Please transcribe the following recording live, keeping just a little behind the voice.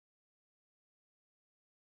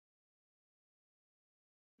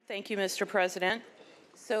Thank you, Mr. President.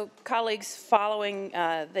 So, colleagues, following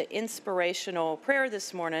the inspirational prayer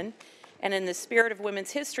this morning, and in the spirit of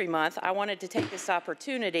Women's History Month, I wanted to take this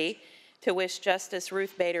opportunity to wish Justice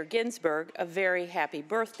Ruth Bader Ginsburg a very happy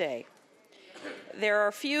birthday. There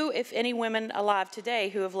are few, if any, women alive today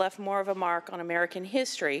who have left more of a mark on American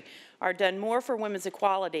history or done more for women's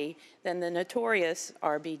equality than the notorious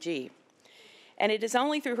RBG. And it is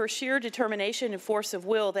only through her sheer determination and force of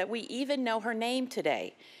will that we even know her name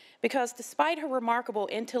today. Because despite her remarkable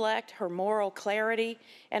intellect, her moral clarity,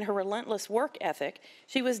 and her relentless work ethic,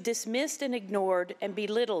 she was dismissed and ignored and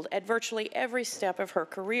belittled at virtually every step of her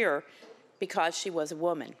career because she was a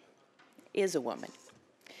woman, is a woman.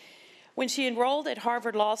 When she enrolled at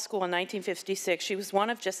Harvard Law School in 1956, she was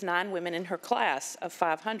one of just 9 women in her class of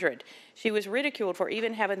 500. She was ridiculed for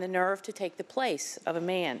even having the nerve to take the place of a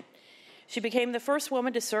man. She became the first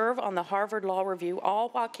woman to serve on the Harvard Law Review, all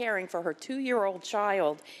while caring for her 2-year-old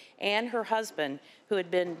child and her husband, who had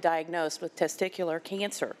been diagnosed with testicular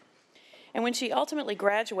cancer. And when she ultimately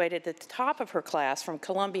graduated at the top of her class from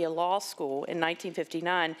Columbia Law School in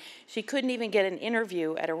 1959, she couldn't even get an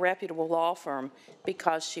interview at a reputable law firm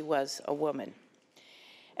because she was a woman.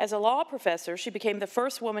 As a law professor, she became the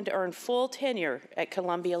first woman to earn full tenure at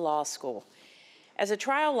Columbia Law School. As a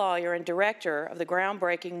trial lawyer and director of the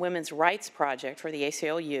groundbreaking Women's Rights Project for the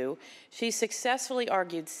ACLU, she successfully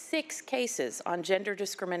argued 6 cases on gender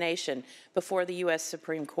discrimination before the U.S.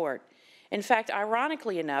 Supreme Court. In fact,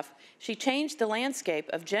 ironically enough, she changed the landscape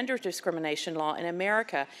of gender discrimination law in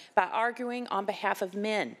America by arguing on behalf of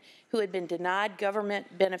men who had been denied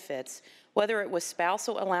government benefits, whether it was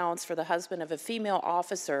spousal allowance for the husband of a female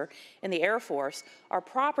officer in the Air Force or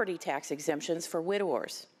property tax exemptions for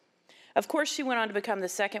widowers. Of course, she went on to become the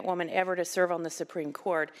second woman ever to serve on the Supreme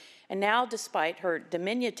Court, and now, despite her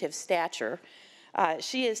diminutive stature,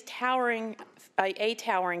 she is a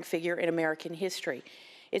towering figure in American history.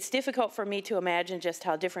 It's difficult for me to imagine just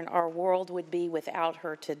how different our world would be without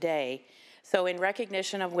her today. So in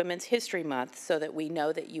recognition of Women's History Month, so that we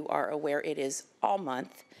know that you are aware it is all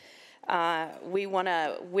month, we want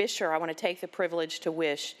to wish her, I want to take the privilege to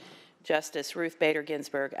wish Justice Ruth Bader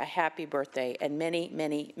Ginsburg a happy birthday and many,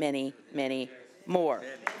 many, many, many more.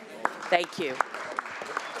 Thank you.